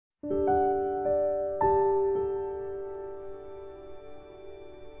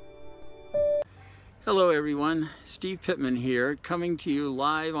everyone, Steve Pittman here, coming to you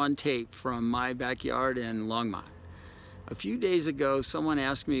live on tape from my backyard in Longmont. A few days ago, someone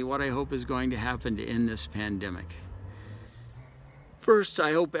asked me what I hope is going to happen to end this pandemic. First,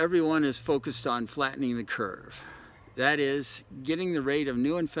 I hope everyone is focused on flattening the curve. That is, getting the rate of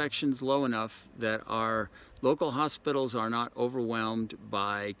new infections low enough that our local hospitals are not overwhelmed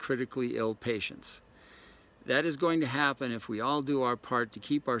by critically ill patients. That is going to happen if we all do our part to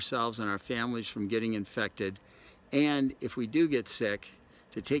keep ourselves and our families from getting infected, and if we do get sick,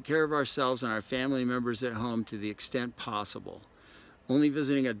 to take care of ourselves and our family members at home to the extent possible, only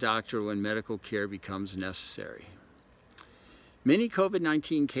visiting a doctor when medical care becomes necessary. Many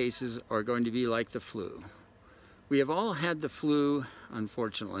COVID-19 cases are going to be like the flu. We have all had the flu,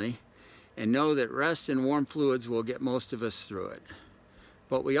 unfortunately, and know that rest and warm fluids will get most of us through it.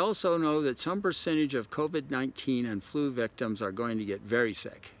 But we also know that some percentage of COVID-19 and flu victims are going to get very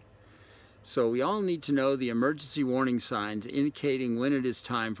sick. So we all need to know the emergency warning signs indicating when it is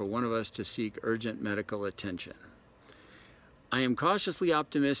time for one of us to seek urgent medical attention. I am cautiously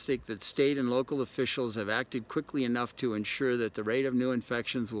optimistic that state and local officials have acted quickly enough to ensure that the rate of new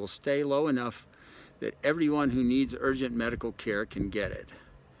infections will stay low enough that everyone who needs urgent medical care can get it.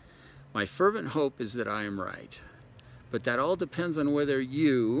 My fervent hope is that I am right. But that all depends on whether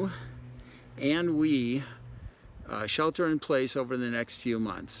you and we shelter in place over the next few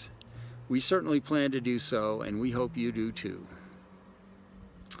months. We certainly plan to do so, and we hope you do too.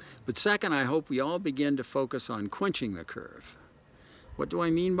 But second, I hope we all begin to focus on quenching the curve. What do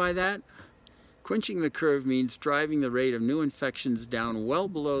I mean by that? Quenching the curve means driving the rate of new infections down well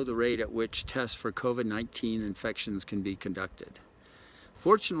below the rate at which tests for COVID-19 infections can be conducted.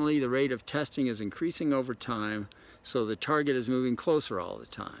 Fortunately, the rate of testing is increasing over time, so the target is moving closer all the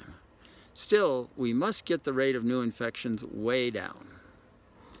time. Still, we must get the rate of new infections way down.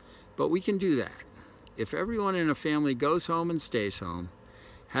 But we can do that. If everyone in a family goes home and stays home,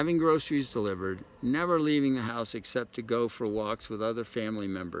 having groceries delivered, never leaving the house except to go for walks with other family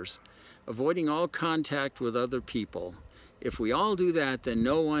members, avoiding all contact with other people, if we all do that, then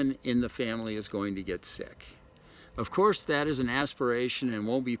no one in the family is going to get sick. Of course, that is an aspiration and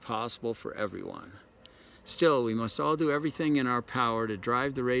won't be possible for everyone. Still, we must all do everything in our power to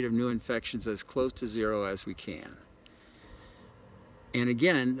drive the rate of new infections as close to zero as we can. And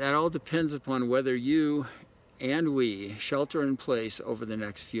again, that all depends upon whether you and we shelter in place over the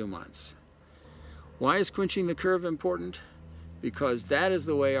next few months. Why is quenching the curve important? Because that is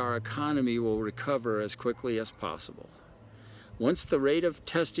the way our economy will recover as quickly as possible. Once the rate of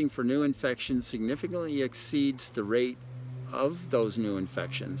testing for new infections significantly exceeds the rate of those new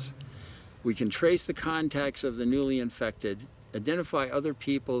infections, we can trace the contacts of the newly infected, identify other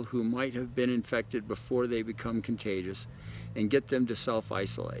people who might have been infected before they become contagious, and get them to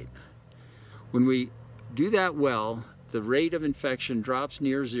self-isolate. When we do that well, the rate of infection drops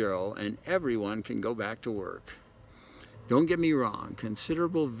near zero and everyone can go back to work. Don't get me wrong,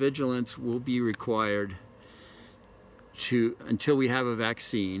 considerable vigilance will be required until we have a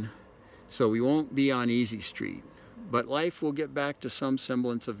vaccine, so we won't be on easy street, but life will get back to some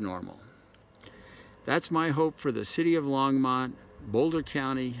semblance of normal. That's my hope for the city of Longmont, Boulder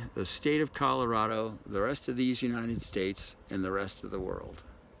County, the state of Colorado, the rest of these United States, and the rest of the world.